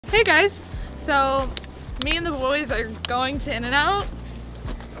Hey guys, so me and the boys are going to In-N-Out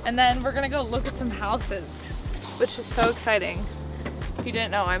and then we're gonna go look at some houses, which is so exciting. If you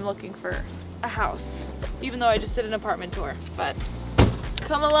didn't know, I'm looking for a house, even though I just did an apartment tour, but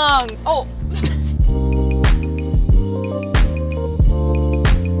come along. Oh.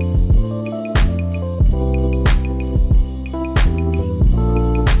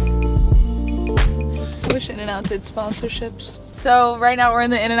 I wish In-N-Out did sponsorships. So right now we're in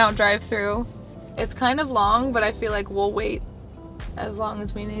the In-N-Out drive-thru. It's kind of long, but I feel like we'll wait as long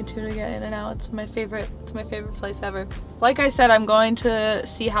as we need to get In-N-Out. It's my favorite place ever. Like I said, I'm going to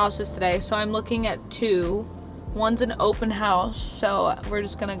see houses today, so I'm looking at two. One's an open house, so we're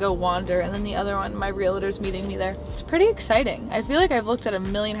just gonna go wander, and then the other one, my realtor's meeting me there. It's pretty exciting. I feel like I've looked at a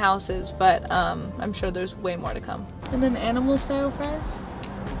million houses, but I'm sure there's way more to come. And then animal style fries.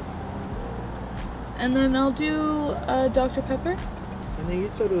 And then I'll do Dr. Pepper. And the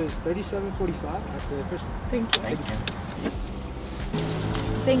eat soda is $37.45 after the first one. Thank you.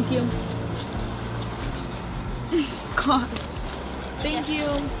 Thank you. Thank you. God. Thank you.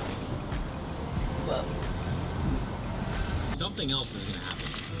 Whoa. Something else is gonna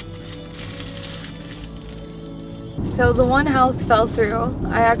happen. So the one house fell through.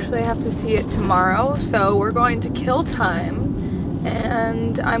 I actually have to see it tomorrow, so we're going to kill time.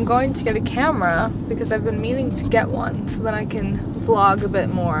 And I'm going to get a camera because I've been meaning to get one so that I can vlog a bit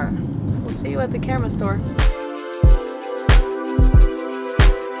more. We'll see you at the camera store.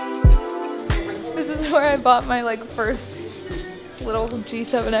 This is where I bought my first little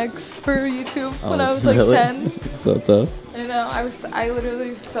G7X for YouTube when I was like really? 10. It's so tough. I know, I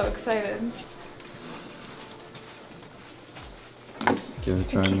literally was so excited. Give it a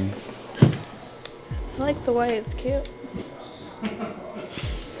try, man. I like the way it's cute. Do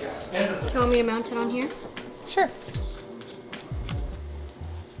you want me to mount it on here? Sure.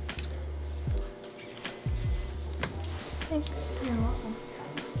 Thanks. You're welcome.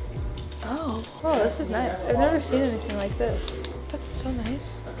 Oh, this is nice. I've never seen anything like this. That's so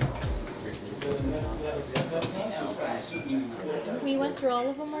nice. We went through all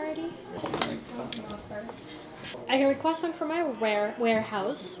of them already. I can request one for my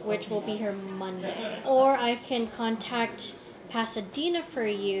warehouse, which will be here Monday. Or I can contact Pasadena for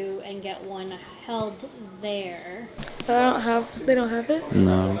you and get one held there. But they don't have it?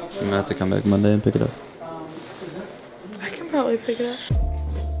 No, I'm gonna have to come back Monday and pick it up. I can probably pick it up.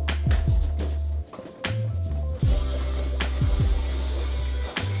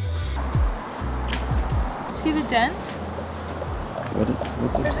 See the dent?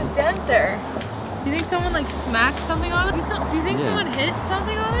 What There's a dent there. Do you think someone smacked something on it? Do you think someone hit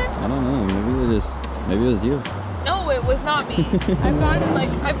something on it? I don't know. Maybe it was you. No, it was not me.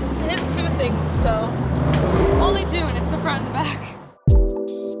 I've hit two things, so only two, and it's the front and the back.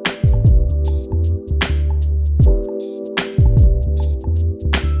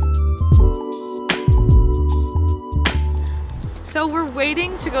 So we're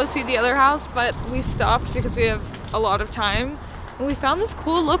waiting to go see the other house, but we stopped because we have a lot of time, and we found this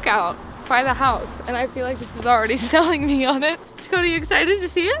cool lookout by the house, and I feel like this is already selling me on it. Dakota, you excited to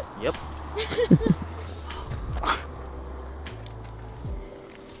see it? Yep.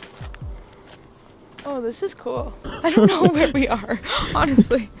 Oh, this is cool. I don't know where we are,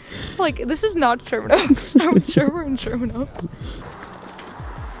 honestly. This is not Sherman Oaks. I'm sure we're in Sherman Oaks.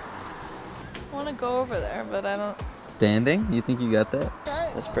 I want to go over there, but I don't. Standing? You think you got that?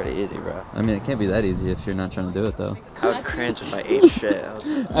 That's pretty easy, bro. I mean, it can't be that easy if you're not trying to do it, though. I would cringe if I ate shit.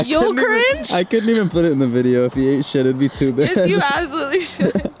 You'll cringe? I couldn't even put it in the video. If he ate shit, it'd be too bad. Yes, you absolutely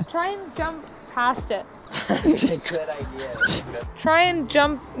should. Try and jump past it. That's a good idea. Try and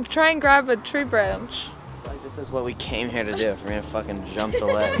grab a tree branch. This is what we came here to do. If we're gonna fucking jump the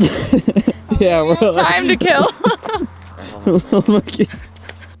ledge. Yeah, we're time to kill. Oh my God.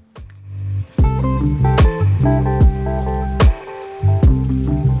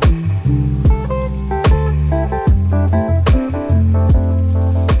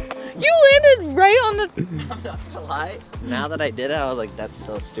 Right on the. I'm not gonna lie. Now that I did it, I was like, that's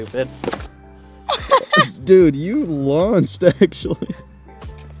so stupid. Dude, you launched actually.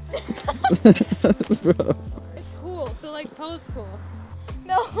 Bro. It's cool. So pose cool.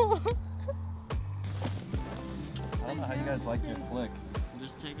 No. I don't know how you guys like your flicks.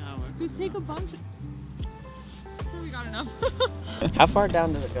 Just take an hour. Just take a bunch. We got enough. How far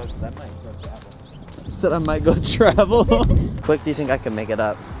down does it go? That might go travel. Said I might go travel. Quick, do you think I can make it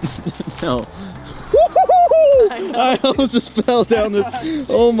up? No. I almost just fell down this.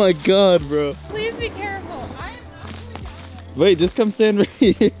 Oh my God, bro. Please be careful. I am not. Wait, just come stand right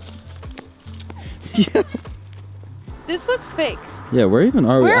here. Yeah. This looks fake. Yeah, where even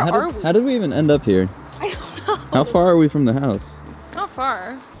are we? Where are we? How did we even end up here? I don't know. How far are we from the house? Not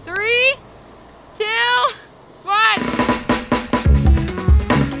far. 3, 2, 1.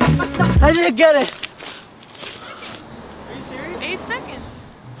 I didn't get it. Are you serious? 8 seconds.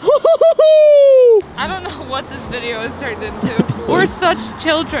 I don't know what this video has turned into. We're such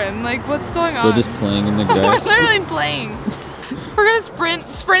children. Like, what's going on? We're just playing in the grass. We're literally playing. We're gonna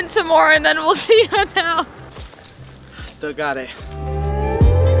sprint some more, and then we'll see you at the house. Still got it.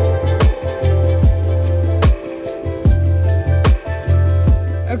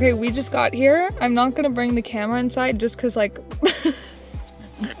 Okay, we just got here. I'm not gonna bring the camera inside just cause like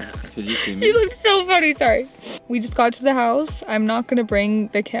Did you see me? You looked so funny, sorry. We just got to the house. I'm not gonna bring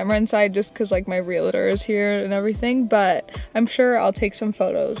the camera inside just cause like my realtor is here and everything, but I'm sure I'll take some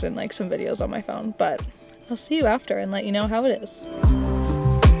photos and like some videos on my phone, but I'll see you after and let you know how it is.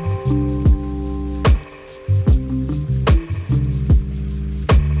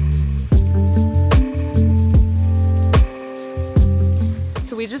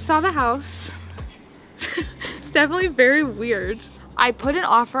 So we just saw the house. It's definitely very weird. I put an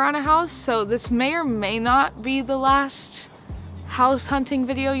offer on a house, so this may or may not be the last house hunting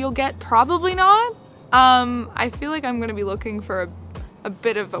video you'll get. Probably not. I feel like I'm gonna be looking for a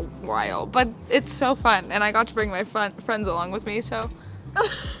bit of a while, but it's so fun, and I got to bring my friends along with me, so.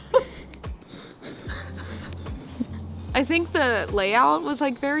 I think the layout was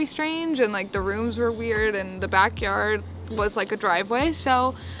like very strange, and like the rooms were weird, and the backyard was like a driveway,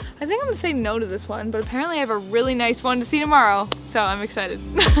 so I think I'm gonna say no to this one, but apparently I have a really nice one to see tomorrow, so I'm excited.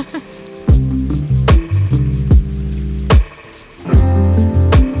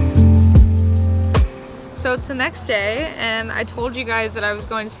 So it's the next day, and I told you guys that I was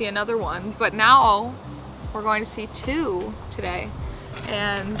going to see another one, but now we're going to see 2 today.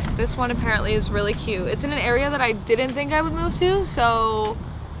 And this one apparently is really cute. It's in an area that I didn't think I would move to, so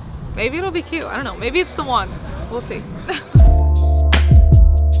maybe it'll be cute. I don't know, maybe it's the one. We'll see.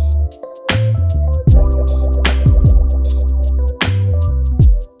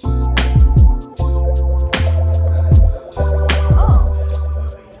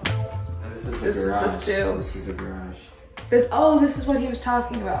 This is the garage. This is what he was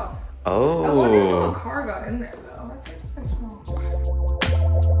talking about. Oh. I wonder how a car got in there though. It's like very small.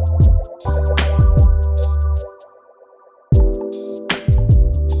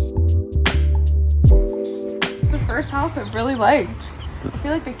 It's the first house I've really liked. I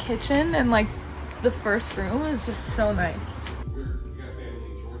feel like the kitchen and like the first room is just so nice.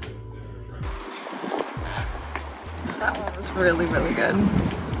 That one was really, really good.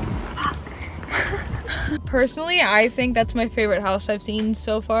 Personally, I think that's my favorite house I've seen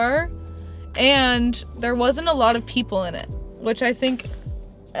so far, and there wasn't a lot of people in it, which I think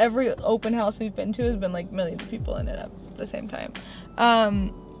every open house we've been to has been like millions of people in it at the same time.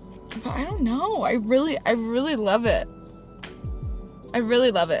 But I don't know, I really love it. I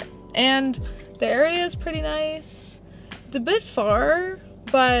really love it, and the area is pretty nice. It's a bit far,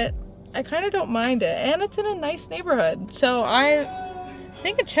 but I kind of don't mind it, and it's in a nice neighborhood, so I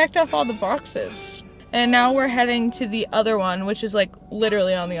think it checked off all the boxes. And now we're heading to the other one, which is like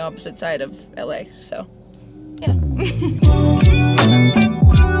literally on the opposite side of LA, so yeah.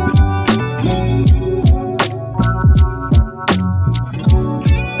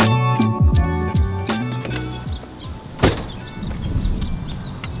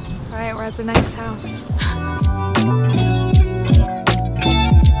 All right, we're at the nice house.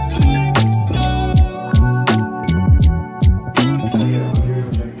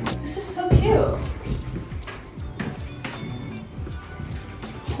 This is so cute.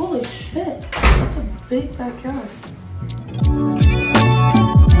 Holy shit, that's a big backyard.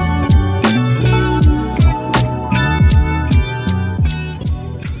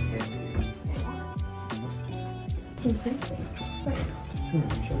 Is this?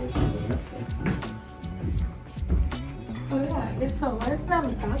 Oh yeah, I guess so. Why doesn't it have a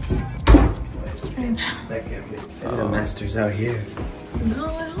bathroom? Strange. That can't be. Maybe the master's out here. No,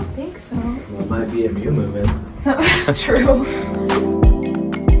 I don't think so. Well, it might be if you move in. True.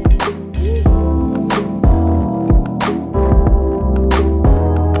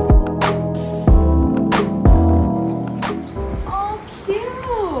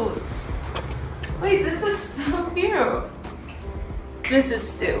 This is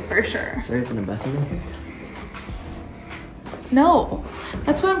Stu, for sure. Is there even a bathroom in here? No.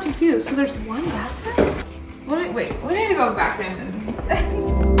 That's why I'm confused. So there's one bathroom? Wait, we need to go back in and...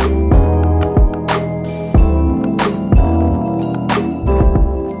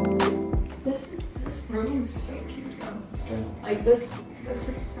 This room is so cute though. Like this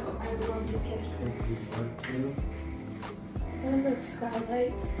is so, I love this kitchen. And the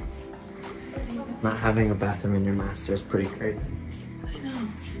skylight. Not having a bathroom in your master is pretty crazy. I know.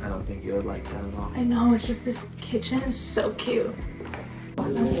 I don't think you would like that at all. I know, it's just this kitchen is so cute.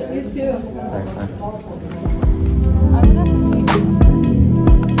 You too.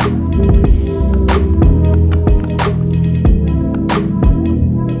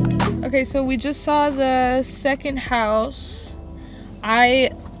 Okay, so we just saw the second house.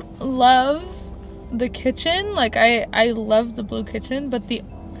 I love the kitchen. Like I love the blue kitchen, but the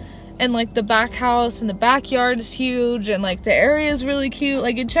back house and the backyard is huge, and like the area is really cute.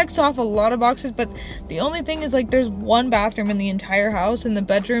 Like it checks off a lot of boxes, but the only thing is like there's one bathroom in the entire house, and the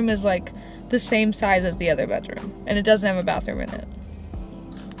bedroom is like the same size as the other bedroom, and it doesn't have a bathroom in it.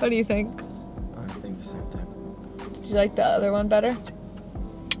 What do you think? I think the same thing. Did you like the other one better?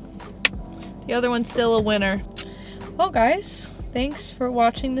 The other one's still a winner. Well guys, thanks for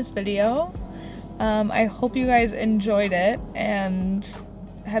watching this video. I hope you guys enjoyed it and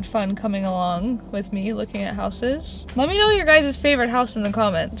had fun coming along with me looking at houses. Let me know your guys' favorite house in the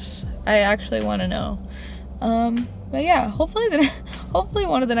comments. I actually want to know. But yeah, hopefully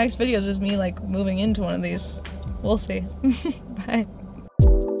one of the next videos is me like moving into one of these. We'll see. Bye.